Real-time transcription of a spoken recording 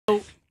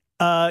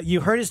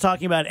you heard us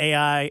talking about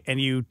AI,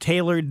 and you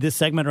tailored this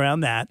segment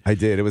around that. I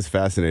did. It was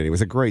fascinating. It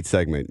was a great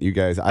segment. You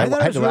guys, I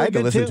had to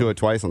listen to it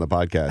twice on the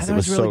podcast. It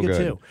was really so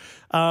good.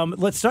 Too.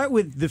 Let's start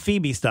with the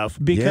Phoebe stuff,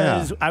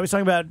 because I was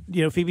talking about,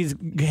 Phoebe's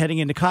heading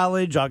into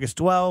college August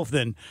 12th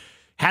and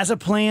has a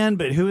plan,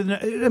 but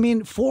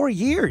 4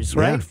 years,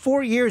 right? Yeah.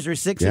 4 years or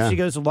 6 if she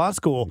goes to law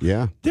school.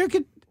 Yeah.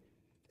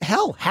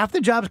 Half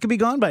the jobs could be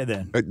gone by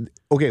then.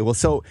 Okay, well,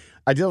 so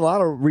I did a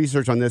lot of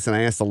research on this, and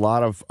I asked a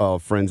lot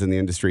of friends in the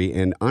industry,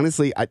 and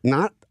honestly,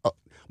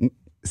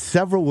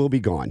 several will be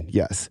gone,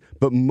 yes,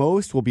 but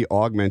most will be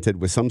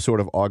augmented with some sort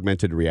of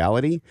augmented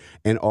reality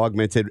and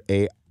augmented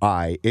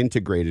AI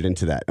integrated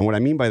into that. And what I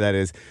mean by that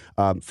is,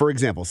 for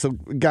example, so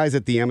guys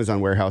at the Amazon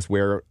warehouse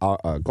wear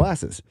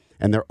glasses,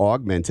 and they're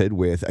augmented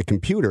with a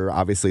computer,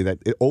 obviously, that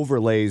it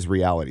overlays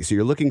reality. So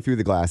you're looking through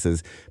the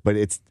glasses, but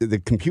the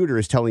computer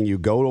is telling you,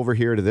 go over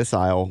here to this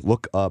aisle,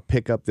 look up,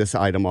 pick up this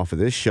item off of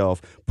this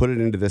shelf, put it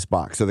into this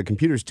box. So the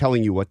computer's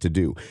telling you what to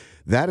do.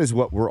 That is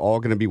what we're all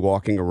going to be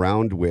walking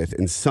around with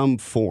in some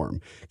form.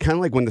 Kind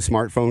of like when the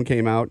smartphone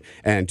came out,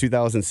 and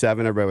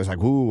 2007, everybody was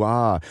like, ooh,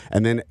 ah.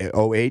 And then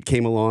 2008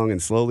 came along,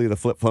 and slowly the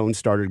flip phone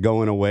started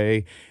going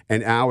away.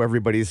 And now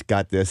everybody's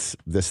got this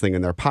thing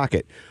in their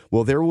pocket.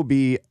 Well, there will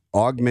be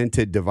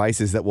augmented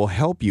devices that will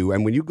help you.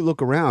 And when you look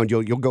around,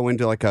 you'll go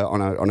into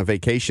on a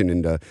vacation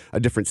into a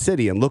different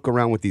city and look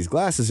around with these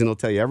glasses, and it'll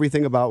tell you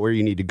everything about where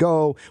you need to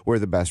go, where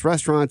the best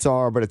restaurants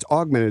are, but it's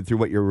augmented through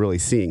what you're really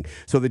seeing.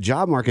 So the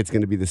job market's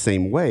going to be the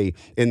same way,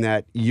 in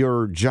that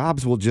your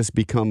jobs will just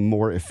become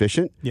more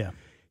efficient. Yeah.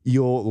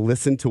 You'll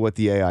listen to what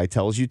the AI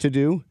tells you to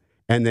do,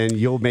 and then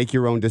you'll make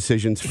your own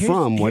decisions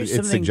from what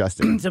it's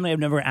suggesting. Something I've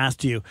never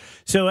asked you.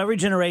 So every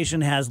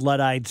generation has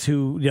Luddites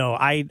who,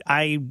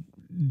 I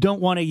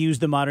don't want to use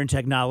the modern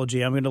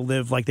technology. I'm going to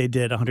live like they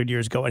did 100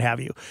 years ago, what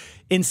have you.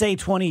 In, say,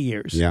 20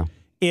 years,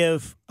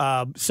 if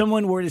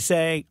someone were to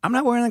say, I'm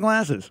not wearing the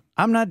glasses,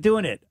 I'm not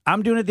doing it,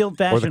 I'm doing it the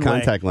old-fashioned way. Or the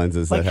contact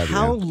lenses. Like,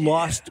 how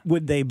lost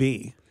would they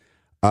be?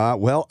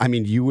 Well, I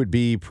mean, you would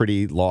be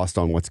pretty lost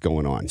on what's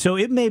going on. So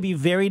it may be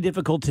very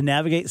difficult to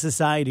navigate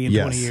society in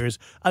 20 years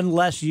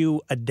unless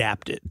you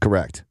adapt it.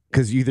 Correct.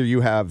 Because either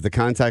you have the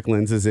contact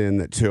lenses in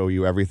that show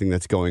you everything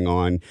that's going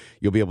on.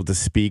 You'll be able to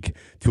speak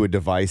to a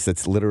device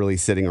that's literally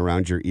sitting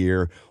around your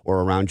ear or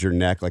around your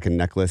neck, like a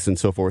necklace and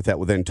so forth, that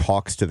will then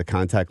talks to the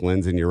contact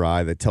lens in your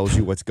eye that tells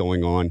you what's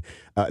going on.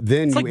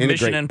 Then it's you like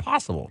integrate. Mission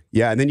Impossible.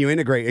 Yeah, and then you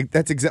integrate.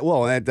 That's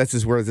that's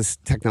just where this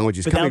technology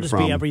is coming from. But that'll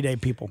just be everyday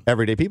people.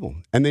 Everyday people.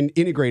 And then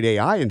integrate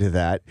AI into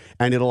that,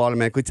 and it'll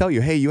automatically tell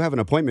you, hey, you have an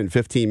appointment in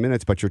 15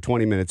 minutes, but you're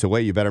 20 minutes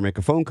away. You better make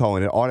a phone call,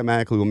 and it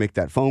automatically will make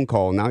that phone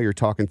call. Now you're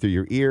talking through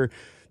your ear.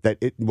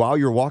 While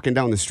you're walking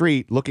down the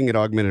street looking at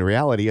augmented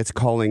reality, it's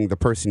calling the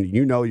person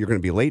you're going to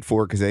be late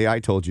for because AI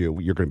told you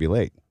you're going to be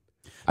late.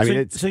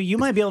 So you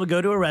might be able to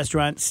go to a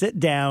restaurant, sit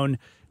down,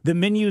 the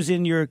menu's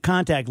in your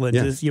contact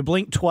lenses, you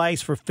blink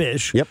twice for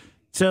fish. Yep.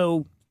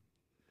 So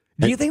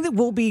do you think that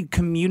we'll be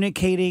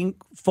communicating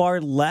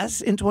far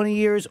less in 20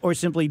 years or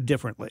simply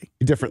differently?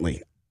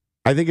 Differently.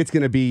 I think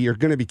you're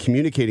going to be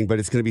communicating, but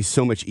it's going to be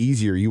so much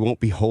easier. You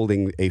won't be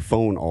holding a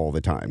phone all the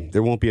time.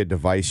 There won't be a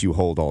device you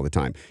hold all the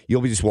time.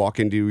 You'll be just walk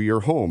into your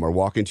home or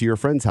walk into your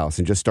friend's house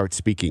and just start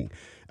speaking.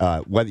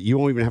 Whether you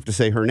won't even have to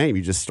say her name,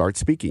 you just start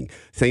speaking.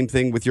 Same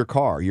thing with your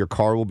car. Your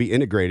car will be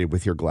integrated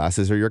with your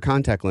glasses or your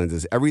contact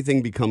lenses.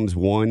 Everything becomes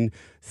one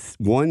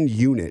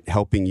unit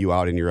helping you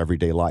out in your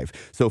everyday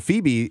life. So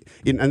Phoebe,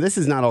 and this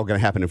is not all going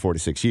to happen in 4 to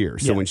 6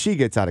 years. So when she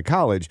gets out of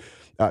college,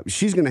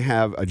 she's going to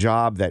have a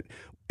job that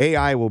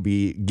AI will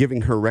be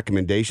giving her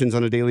recommendations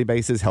on a daily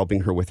basis, helping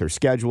her with her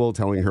schedule,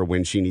 telling her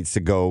when she needs to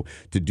go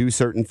to do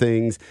certain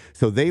things.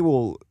 So they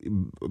will,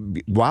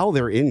 while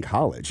they're in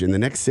college, in the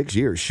next 6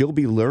 years, she'll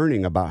be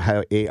learning about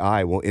how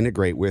AI will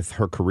integrate with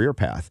her career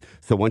path.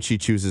 So once she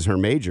chooses her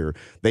major,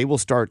 they will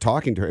start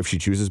talking to her. If she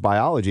chooses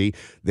biology,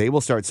 they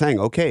will start saying,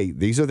 okay,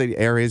 these are the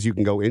areas you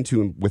can go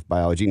into with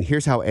biology, and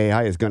here's how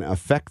AI is going to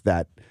affect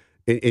that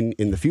in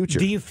the future.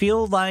 Do you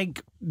feel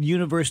like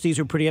universities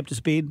are pretty up to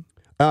speed?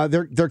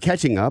 They're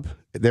catching up.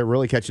 They're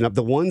really catching up.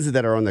 The ones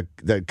that are on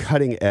the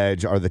cutting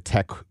edge are the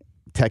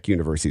tech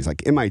universities.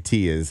 Like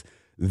MIT is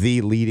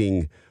the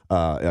leading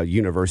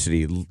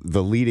university,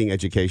 the leading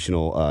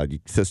educational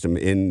system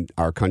in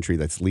our country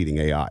that's leading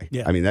AI.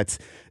 Yeah. I mean,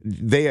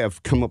 they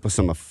have come up with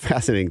some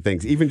fascinating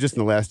things, even just in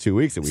the last 2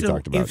 weeks that we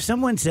talked about. If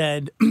someone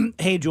said,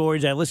 hey,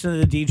 George, I listen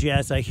to the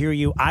DGS, I hear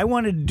you, I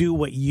want to do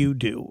what you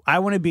do, I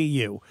want to be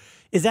you.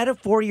 Is that a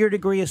 4-year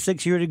degree, a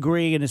 6-year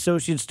degree, an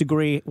associate's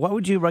degree? What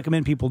would you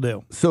recommend people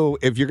do? So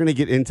if you're going to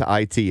get into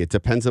IT, it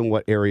depends on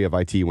what area of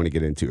IT you want to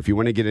get into. If you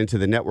want to get into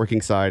the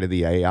networking side, of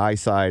the AI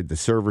side, the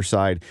server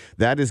side,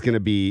 that is going to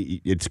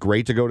be, it's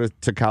great to go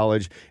to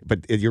college,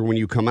 but when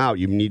you come out,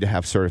 you need to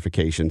have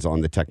certifications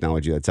on the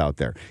technology that's out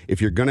there. If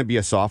you're going to be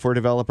a software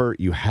developer,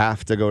 you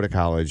have to go to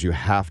college. You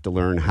have to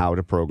learn how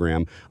to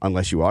program,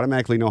 unless you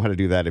automatically know how to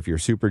do that. If you're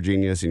super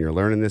genius and you're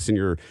learning this in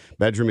your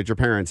bedroom at your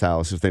parents'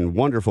 house, then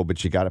wonderful,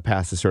 but you got to pass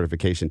pass the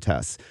certification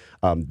tests.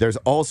 There's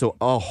also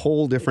a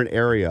whole different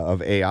area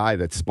of AI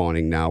that's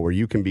spawning now where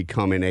you can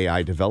become an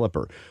AI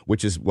developer,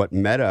 which is what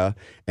Meta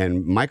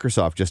and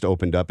Microsoft just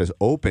opened up as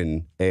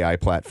open AI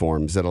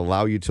platforms that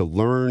allow you to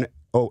learn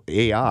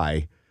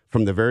AI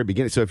from the very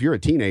beginning. So if you're a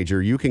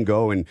teenager, you can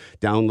go and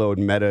download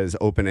Meta's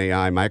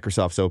OpenAI,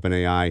 Microsoft's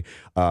OpenAI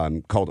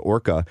called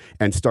Orca,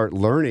 and start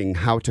learning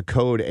how to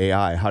code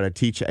AI, how to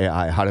teach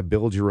AI, how to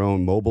build your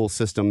own mobile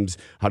systems,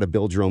 how to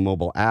build your own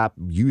mobile app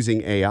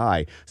using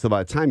AI. So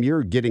by the time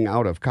you're getting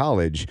out of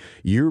college,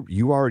 you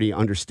already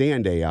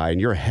understand AI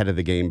and you're ahead of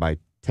the game by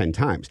 10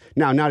 times.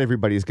 Now, not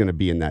everybody's going to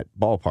be in that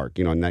ballpark,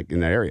 in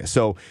that area.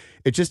 So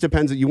it just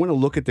depends. You want to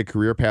look at the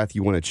career path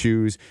you want to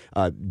choose.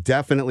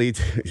 Definitely,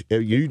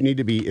 you need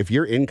to be, if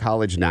you're in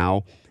college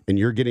now and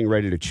you're getting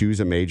ready to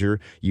choose a major,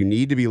 you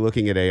need to be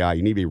looking at AI.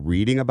 You need to be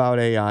reading about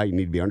AI. You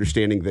need to be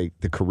understanding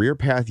the career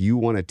path you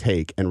want to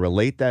take and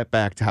relate that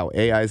back to how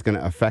AI is going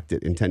to affect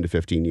it in 10 to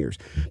 15 years.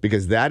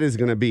 Because that is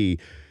going to be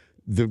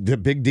the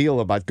big deal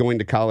about going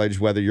to college,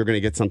 whether you're going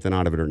to get something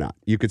out of it or not.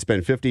 You could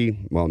spend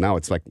now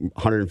it's like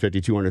 $150,000,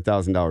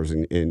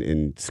 $200,000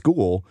 in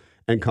school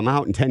and come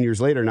out and 10 years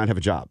later not have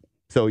a job.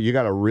 So you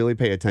got to really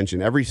pay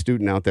attention. Every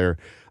student out there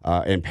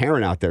and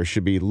parent out there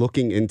should be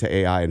looking into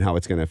AI and how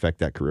it's going to affect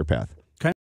that career path.